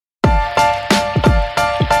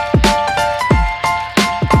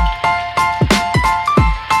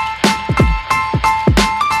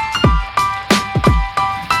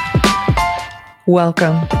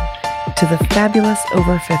Welcome to the Fabulous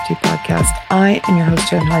Over 50 podcast. I am your host,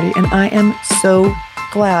 Jen Hardy, and I am so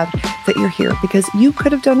glad that you're here because you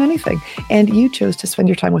could have done anything and you chose to spend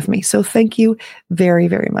your time with me. So thank you very,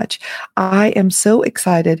 very much. I am so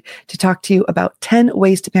excited to talk to you about 10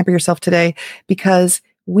 ways to pamper yourself today because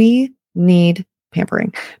we need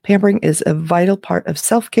pampering. Pampering is a vital part of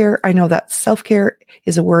self-care. I know that self-care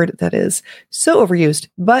is a word that is so overused,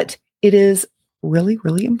 but it is really,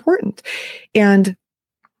 really important. And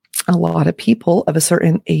a lot of people of a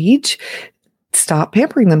certain age stop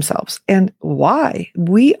pampering themselves. And why?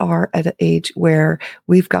 We are at an age where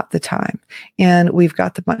we've got the time and we've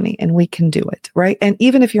got the money and we can do it, right? And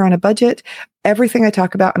even if you're on a budget, everything I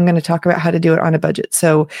talk about, I'm going to talk about how to do it on a budget.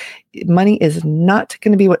 So money is not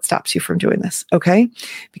going to be what stops you from doing this, okay?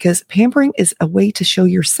 Because pampering is a way to show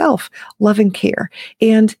yourself love and care.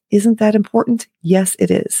 And isn't that important? Yes, it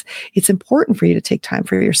is. It's important for you to take time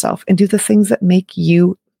for yourself and do the things that make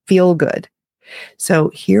you feel good. So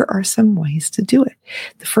here are some ways to do it.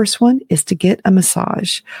 The first one is to get a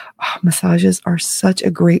massage. Oh, massages are such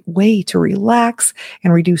a great way to relax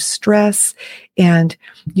and reduce stress. And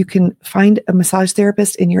you can find a massage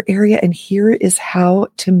therapist in your area. And here is how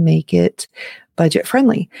to make it budget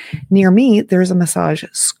friendly. Near me, there's a massage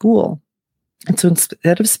school. And so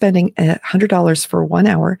instead of spending $100 for 1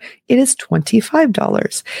 hour, it is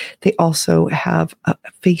 $25. They also have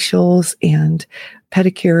facials and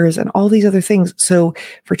pedicures and all these other things. So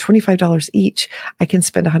for $25 each, I can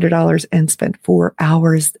spend $100 and spend 4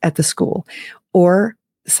 hours at the school. Or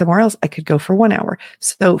somewhere else, I could go for 1 hour.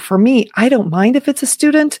 So for me, I don't mind if it's a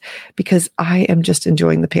student because I am just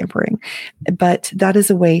enjoying the pampering. But that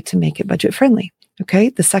is a way to make it budget friendly. Okay.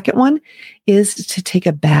 The second one is to take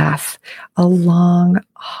a bath, a long,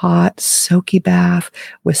 hot, soaky bath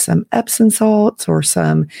with some Epsom salts or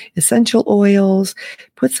some essential oils.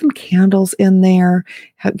 Put some candles in there,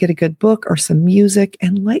 get a good book or some music,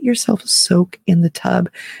 and let yourself soak in the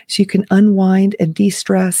tub so you can unwind and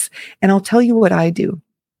de-stress. And I'll tell you what I do.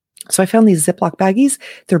 So I found these Ziploc baggies.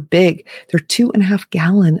 They're big. They're 2.5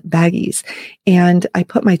 gallon baggies. And I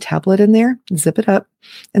put my tablet in there, zip it up.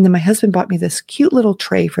 And then my husband bought me this cute little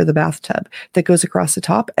tray for the bathtub that goes across the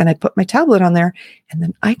top. And I put my tablet on there and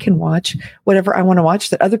then I can watch whatever I want to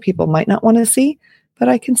watch that other people might not want to see, but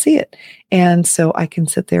I can see it. And so I can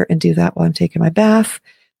sit there and do that while I'm taking my bath.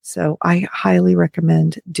 So I highly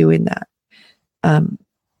recommend doing that.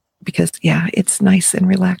 Because it's nice and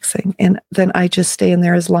relaxing. And then I just stay in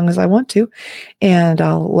there as long as I want to. And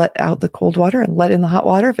I'll let out the cold water and let in the hot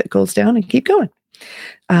water if it goes down and keep going.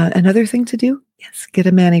 Another thing to do is get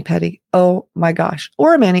a mani-pedi. Oh my gosh.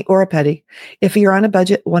 Or a mani or a pedi. If you're on a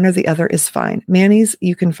budget, one or the other is fine. Manis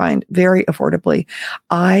you can find very affordably.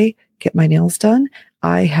 I get my nails done.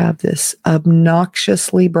 I have this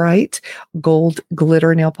obnoxiously bright gold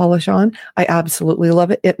glitter nail polish on. I absolutely love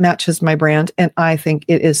it. It matches my brand and I think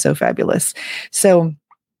it is so fabulous. So,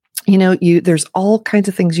 there's all kinds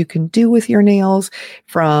of things you can do with your nails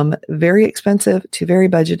from very expensive to very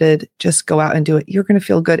budgeted. Just go out and do it. You're going to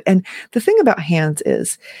feel good. And the thing about hands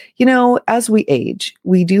is, as we age,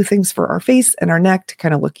 we do things for our face and our neck to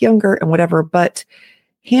kind of look younger and whatever, but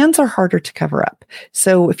hands are harder to cover up.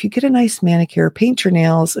 So if you get a nice manicure, paint your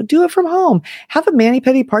nails, do it from home, have a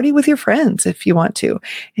mani-pedi party with your friends if you want to,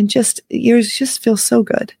 and you just feel so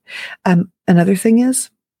good. Another thing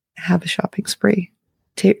is have a shopping spree.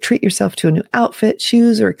 Treat yourself to a new outfit,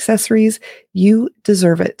 shoes, or accessories. You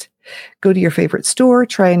deserve it. Go to your favorite store,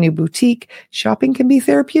 try a new boutique. Shopping can be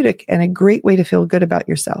therapeutic and a great way to feel good about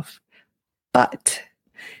yourself. But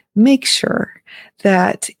make sure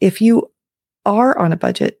that if you are on a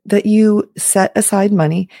budget, that you set aside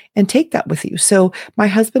money and take that with you. So my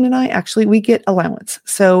husband and I we get allowance.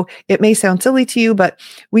 So it may sound silly to you, but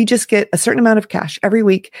we just get a certain amount of cash every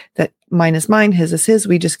week that mine is mine, his is his.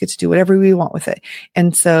 We just get to do whatever we want with it.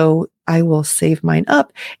 And so I will save mine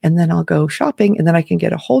up and then I'll go shopping and then I can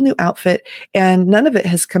get a whole new outfit and none of it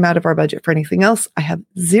has come out of our budget for anything else. I have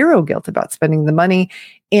zero guilt about spending the money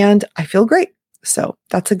and I feel great. So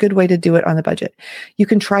that's a good way to do it on the budget. You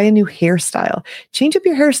can try a new hairstyle. Change up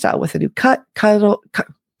your hairstyle with a new cut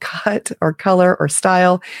or color or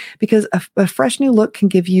style, because a fresh new look can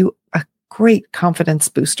give you a great confidence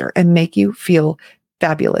booster and make you feel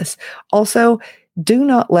fabulous. Also, do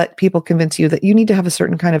not let people convince you that you need to have a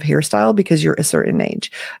certain kind of hairstyle because you're a certain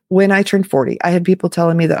age. When I turned 40, I had people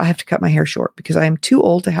telling me that I have to cut my hair short because I am too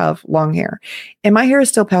old to have long hair. And my hair is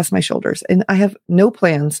still past my shoulders and I have no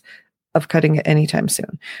plans of cutting it anytime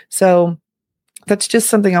soon. So that's just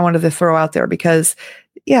something I wanted to throw out there because,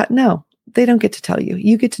 no, they don't get to tell you.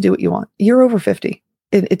 You get to do what you want. You're over 50.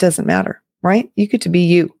 It doesn't matter, right? You get to be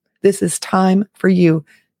you. This is time for you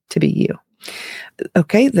to be you.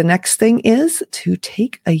 Okay, the next thing is to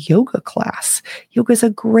take a yoga class. Yoga is a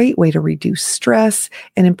great way to reduce stress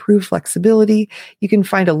and improve flexibility. You can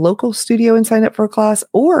find a local studio and sign up for a class,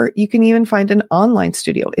 or you can even find an online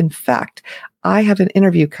studio. In fact, I have an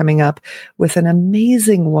interview coming up with an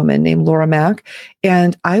amazing woman named Laura Mack,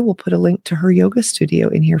 and I will put a link to her yoga studio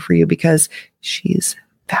in here for you because she's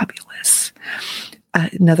fabulous.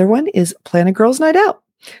 Another one is plan a girls' night out.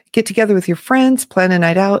 Get together with your friends, plan a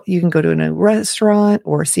night out. You can go to a restaurant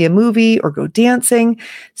or see a movie or go dancing.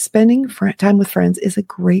 Spending time with friends is a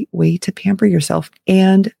great way to pamper yourself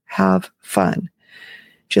and have fun.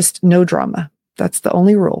 Just no drama. That's the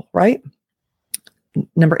only rule, right?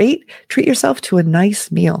 Number 8, treat yourself to a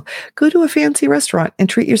nice meal. Go to a fancy restaurant and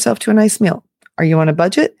treat yourself to a nice meal. Are you on a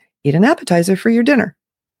budget? Eat an appetizer for your dinner.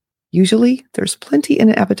 Usually there's plenty in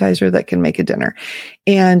an appetizer that can make a dinner.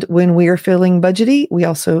 And when we are feeling budgety, we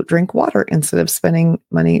also drink water instead of spending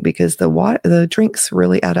money because the drinks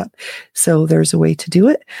really add up. So there's a way to do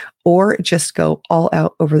it, or just go all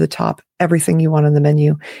out over the top, everything you want on the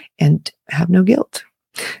menu and have no guilt.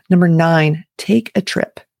 Number 9, take a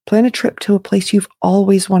trip. Plan a trip to a place you've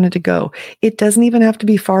always wanted to go. It doesn't even have to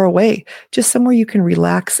be far away, just somewhere you can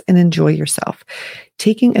relax and enjoy yourself.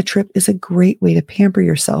 Taking a trip is a great way to pamper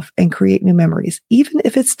yourself and create new memories, even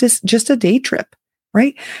if it's just a day trip,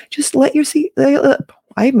 right? Just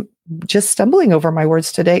I'm just stumbling over my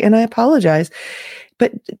words today, and I apologize.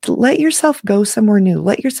 But let yourself go somewhere new.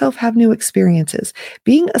 Let yourself have new experiences.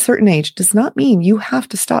 Being a certain age does not mean you have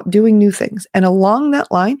to stop doing new things. And along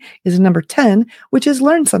that line is number 10, which is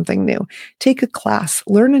learn something new. Take a class,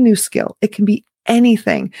 learn a new skill. It can be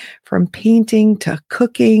anything from painting to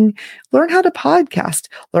cooking. Learn how to podcast,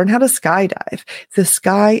 learn how to skydive. The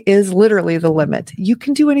sky is literally the limit. You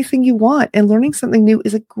can do anything you want. And learning something new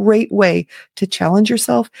is a great way to challenge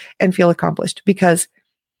yourself and feel accomplished, because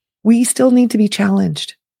we still need to be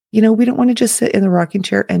challenged. We don't want to just sit in the rocking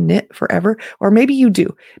chair and knit forever. Or maybe you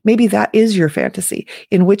do. Maybe that is your fantasy,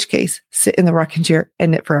 in which case, sit in the rocking chair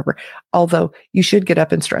and knit forever. Although you should get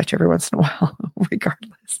up and stretch every once in a while,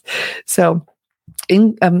 regardless. So,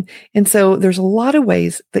 and so there's a lot of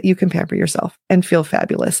ways that you can pamper yourself and feel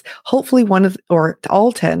fabulous. Hopefully or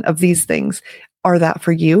all 10 of these things are that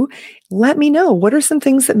for you. Let me know. What are some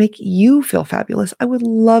things that make you feel fabulous? I would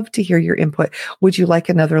love to hear your input. Would you like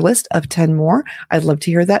another list of 10 more? I'd love to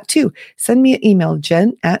hear that too. Send me an email,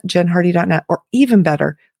 jen@jenhardy.net, or even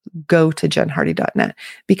better, go to jenhardy.net,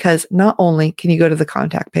 because not only can you go to the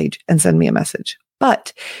contact page and send me a message,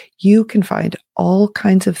 but you can find all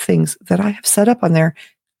kinds of things that I have set up on there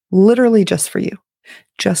literally just for you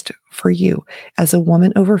as a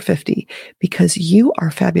woman over 50, because you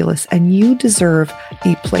are fabulous and you deserve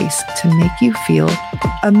a place to make you feel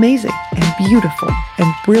amazing and beautiful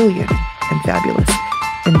and brilliant and fabulous.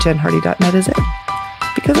 And jenhardy.net is it,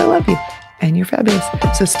 because I love you and you're fabulous.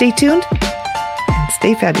 So stay tuned and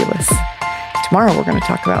stay fabulous. Tomorrow we're going to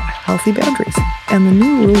talk about healthy boundaries and the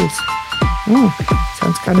new rules.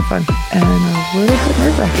 Sounds kind of fun and a little bit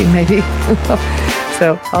nerve-wracking maybe.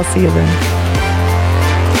 So I'll see you then.